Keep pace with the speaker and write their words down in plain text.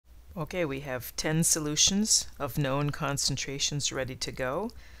Okay, we have 10 solutions of known concentrations ready to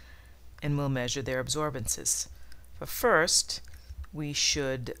go, and we'll measure their absorbances. But first, we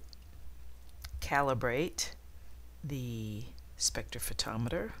should calibrate the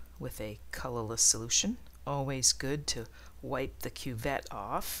spectrophotometer with a colorless solution. Always good to wipe the cuvette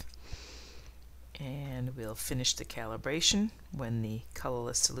off. And we'll finish the calibration when the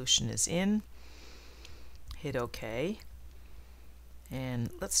colorless solution is in. Hit OK. And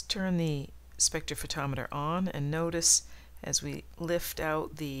let's turn the spectrophotometer on and notice as we lift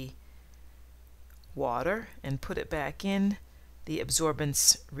out the water and put it back in, the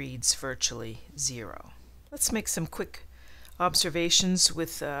absorbance reads virtually 0. Let's make some quick observations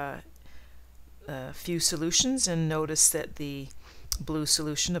with a few solutions and notice that the blue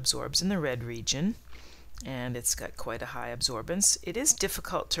solution absorbs in the red region and it's got quite a high absorbance. It is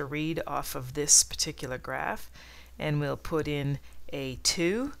difficult to read off of this particular graph, and we'll put in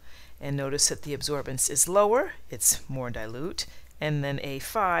A2 and notice that the absorbance is lower, it's more dilute, and then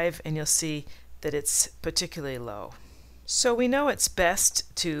A5 and you'll see that it's particularly low. So we know it's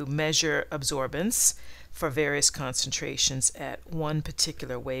best to measure absorbance for various concentrations at one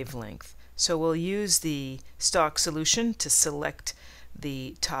particular wavelength. So we'll use the stock solution to select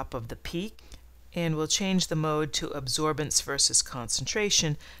the top of the peak, and we'll change the mode to absorbance versus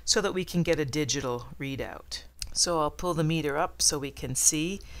concentration so that we can get a digital readout. So I'll pull the meter up so we can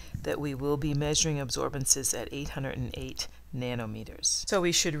see that we will be measuring absorbances at 808 nanometers. So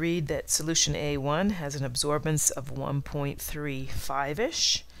we should read that solution A1 has an absorbance of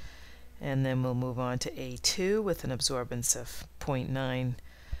 1.35-ish, and then we'll move on to A2 with an absorbance of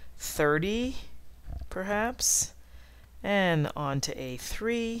 0.930 perhaps, and on to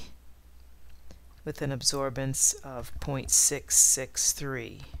A3 with an absorbance of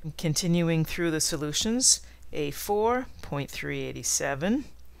 0.663. Continuing through the solutions, A4, 0.387,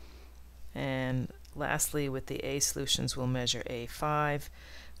 and lastly with the A solutions we'll measure A5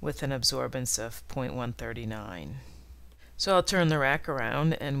 with an absorbance of 0.139. So I'll turn the rack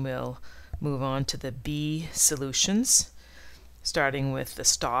around and we'll move on to the B solutions, starting with the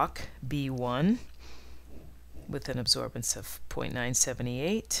stock B1 with an absorbance of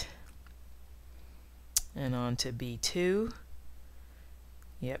 0.978, and on to B2.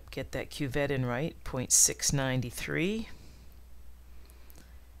 Yep, get that cuvette in right, 0.693.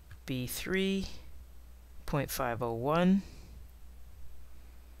 B3, 0.501.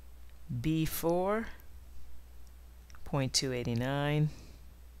 B4, 0.289.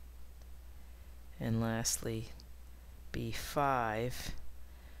 And lastly, B5,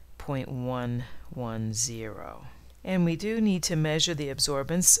 0.110. And we do need to measure the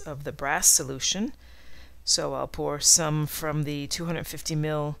absorbance of the brass solution. So I'll pour some from the 250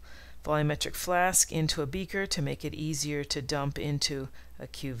 ml volumetric flask into a beaker to make it easier to dump into a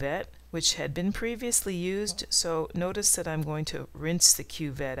cuvette, which had been previously used. So notice that I'm going to rinse the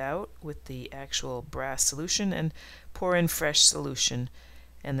cuvette out with the actual brass solution and pour in fresh solution,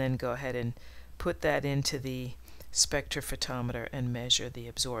 and then go ahead and put that into the spectrophotometer and measure the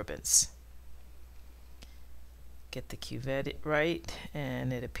absorbance. Get the cuvette right,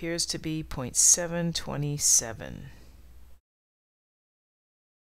 and it appears to be 0.727.